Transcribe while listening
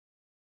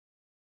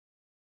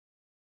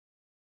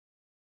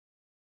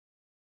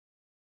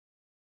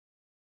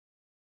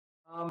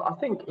I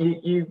think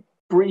you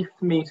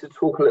briefed me to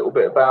talk a little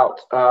bit about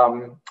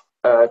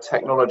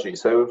technology.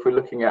 So if we're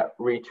looking at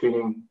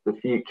retuning the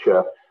future,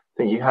 I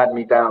think you had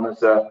me down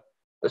as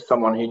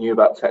someone who knew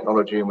about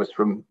technology and was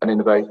from an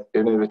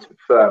innovative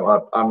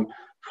firm. I'm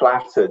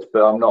flattered,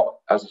 but I'm not,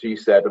 as you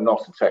said, I'm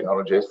not a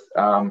technologist.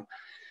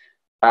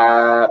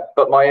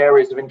 But my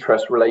areas of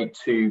interest relate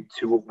to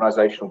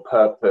organisational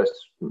purpose,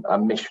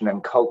 mission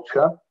and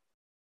culture.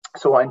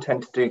 So what I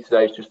intend to do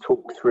today is just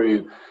talk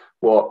through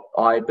what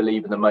I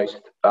believe are the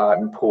most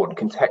important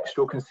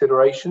contextual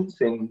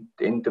considerations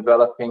in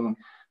developing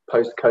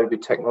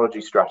post-COVID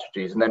technology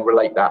strategies, and then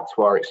relate that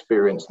to our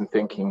experience and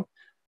thinking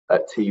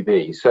at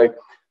TV. So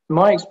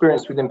my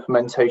experience with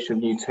implementation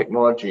of new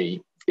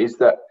technology is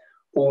that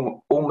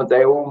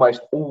they're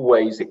almost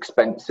always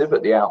expensive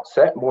at the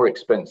outset, more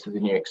expensive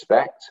than you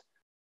expect.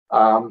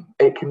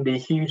 It can be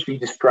hugely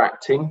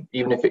distracting,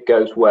 even if it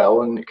goes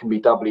well, and it can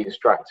be doubly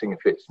distracting if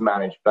it's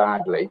managed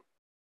badly.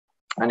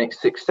 And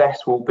its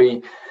success will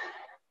be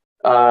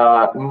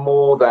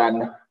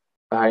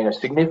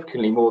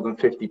significantly more than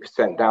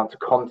 50% down to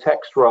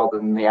context rather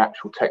than the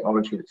actual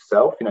technology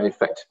itself, the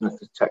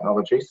effectiveness of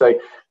technology. So,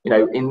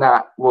 in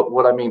that,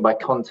 what I mean by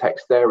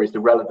context there is the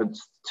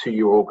relevance to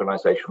your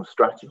organizational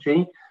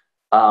strategy,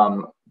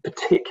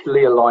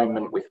 particularly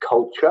alignment with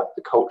culture,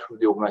 the culture of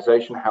the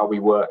organization, how we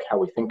work, how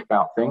we think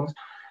about things.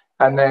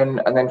 And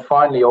then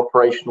finally,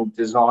 operational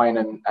design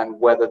and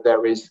whether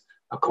there is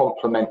a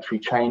complementary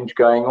change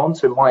going on.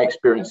 So my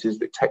experience is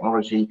that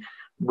technology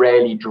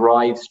rarely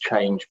drives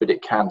change, but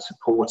it can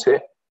support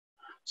it.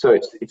 So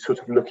it's sort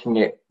of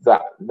looking at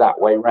that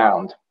way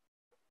round.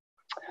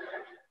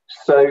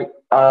 So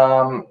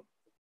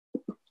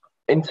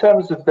in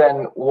terms of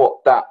then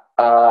what that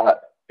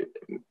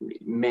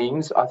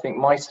means, I think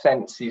my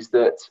sense is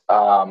that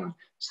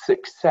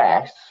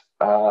success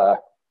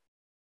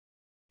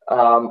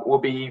will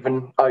be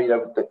even,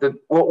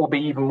 what will be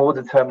even more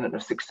determinant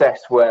of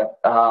success where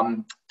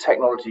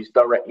technologies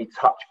directly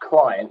touch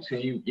clients. So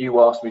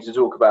you asked me to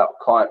talk about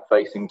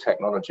client-facing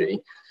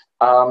technology.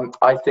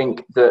 I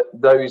think that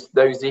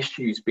those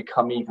issues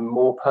become even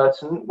more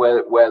pertinent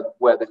where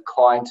the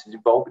client is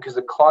involved, because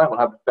the client will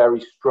have a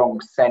very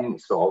strong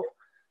sense of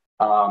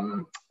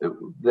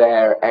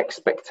their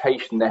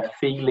expectation, their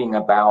feeling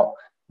about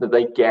that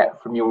they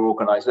get from your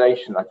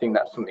organization. I think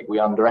that's something we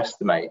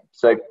underestimate.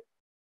 So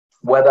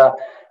whether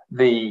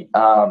the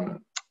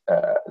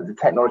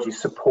technology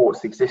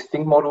supports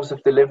existing models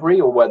of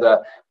delivery, or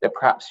whether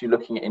perhaps you're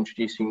looking at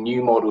introducing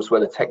new models where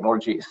the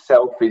technology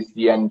itself is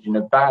the engine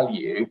of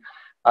value,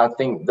 I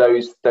think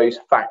those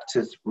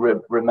factors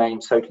remain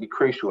totally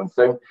crucial. And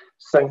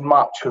so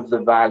much of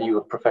the value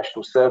of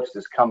professional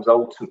services comes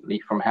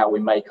ultimately from how we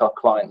make our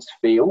clients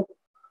feel.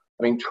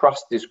 I mean,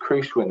 trust is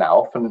crucial in that.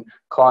 Often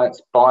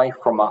clients buy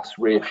from us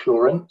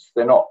reassurance.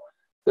 They're not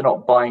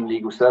buying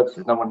legal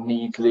services. No one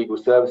needs legal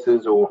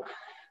services or,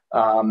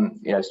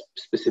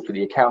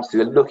 specifically accountancy.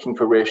 They're looking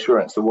for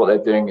reassurance that what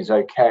they're doing is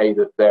okay,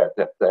 that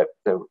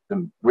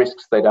the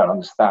risks they don't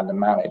understand are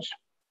managed.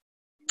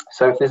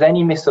 So if there's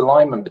any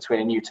misalignment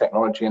between a new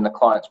technology and the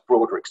client's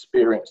broader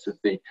experience of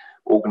the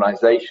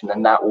organization,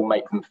 then that will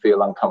make them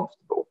feel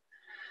uncomfortable.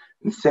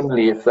 And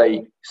similarly, if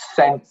they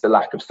sense the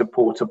lack of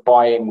support or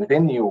buy-in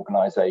within the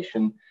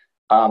organization,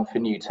 for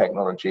new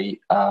technology,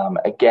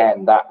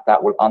 again,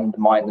 that will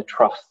undermine the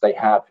trust they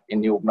have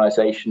in the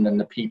organization and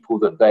the people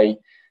that they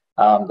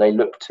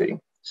look to.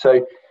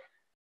 So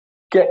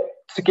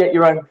to get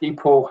your own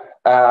people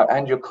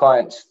and your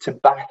clients to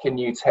back a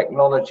new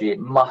technology, it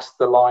must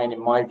align,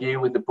 in my view,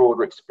 with the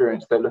broader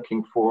experience they're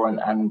looking for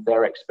and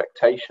their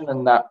expectation,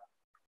 and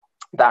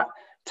that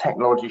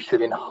technology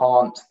should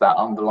enhance that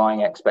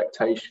underlying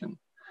expectation.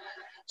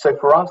 So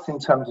for us, in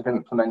terms of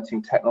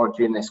implementing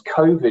technology in this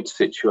COVID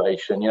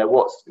situation,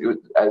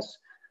 as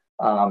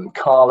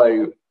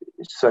Carlo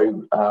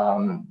so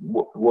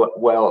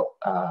well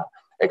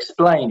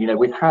explained,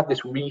 we've had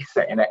this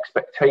reset in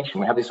expectation.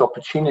 We have this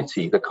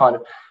opportunity, the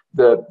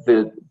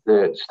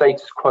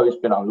status quo has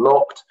been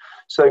unlocked.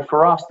 So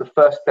for us, the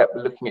first step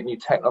with looking at new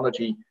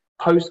technology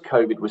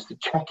post-COVID was to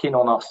check in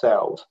on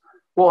ourselves.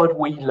 What had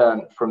we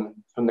learned from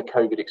the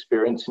COVID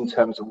experience in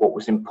terms of what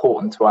was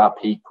important to our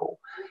people,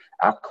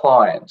 our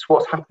clients,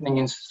 what's happening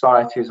in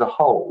society as a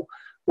whole?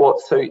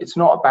 So it's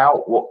not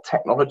about what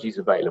technology is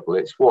available,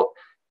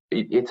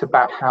 it's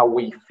about how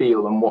we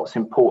feel and what's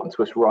important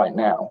to us right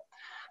now.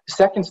 The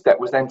second step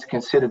was then to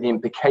consider the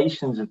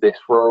implications of this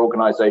for our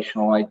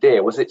organizational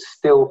idea. Was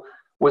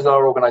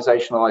our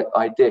organizational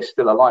idea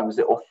still aligned? Was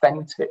it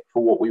authentic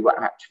for what we were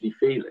actually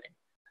feeling?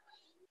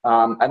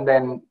 And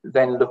then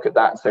look at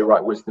that and say,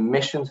 right, was the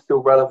mission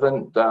still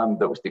relevant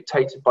that was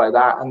dictated by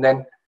that? And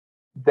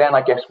then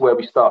I guess where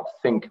we start to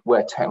think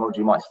where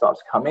technology might start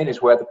to come in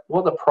is what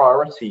are the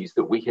priorities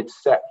that we had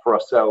set for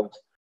ourselves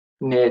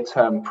near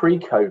term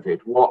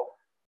pre-COVID?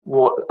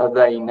 What are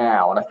they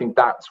now? And I think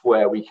that's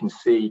where we can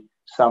see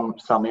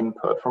some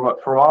input from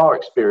our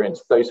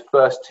experience. Those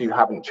first two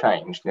haven't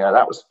changed.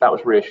 That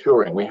was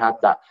reassuring. We had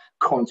that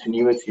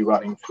continuity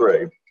running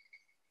through.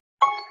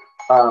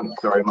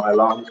 Sorry, my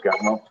alarm's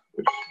going off,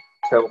 which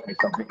tells me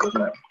something,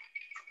 doesn't it?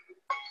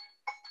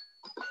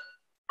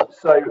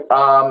 So,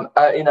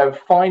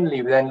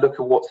 finally, we then look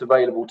at what's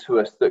available to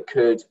us that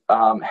could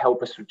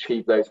help us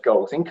achieve those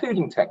goals,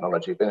 including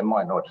technology, but it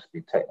might not just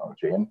be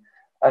technology.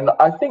 And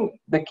I think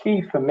the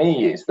key for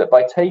me is that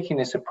by taking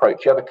this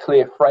approach, you have a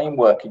clear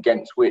framework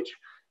against which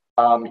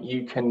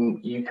you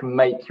can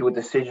make your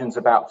decisions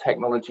about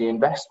technology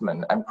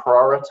investment and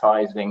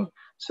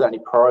certainly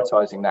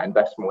prioritizing that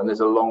investment when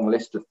there's a long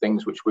list of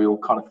things which we all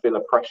kind of feel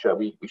a pressure,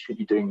 we should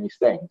be doing these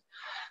things.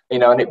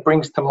 And it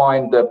brings to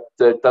mind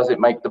the Does It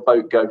Make the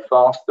Boat Go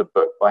Faster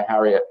book by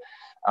Harriet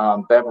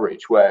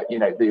Beveridge, where,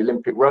 the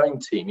Olympic rowing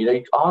team,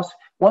 you ask,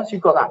 once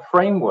you've got that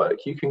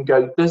framework, you can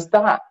go,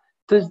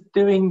 does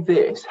doing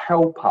this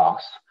help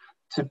us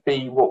to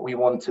be what we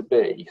want to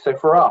be? So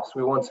for us,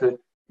 we want to,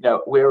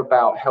 we're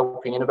about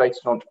helping innovators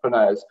and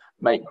entrepreneurs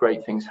make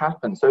great things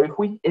happen. So if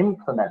we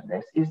implement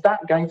this, is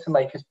that going to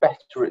make us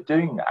better at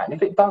doing that? And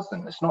if it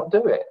doesn't, let's not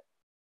do it.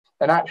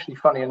 And actually,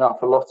 funny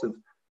enough, a lot of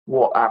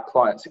what our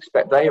clients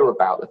expect, they are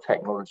about the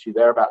technology,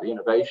 they're about the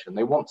innovation.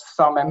 They want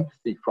some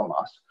empathy from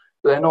us,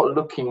 but they're not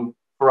looking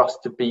for us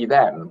to be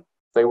them.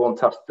 They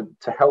want us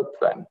to help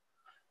them.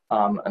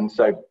 And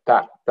so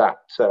that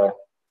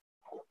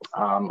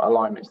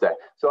alignment is there.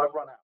 So I've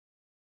run out.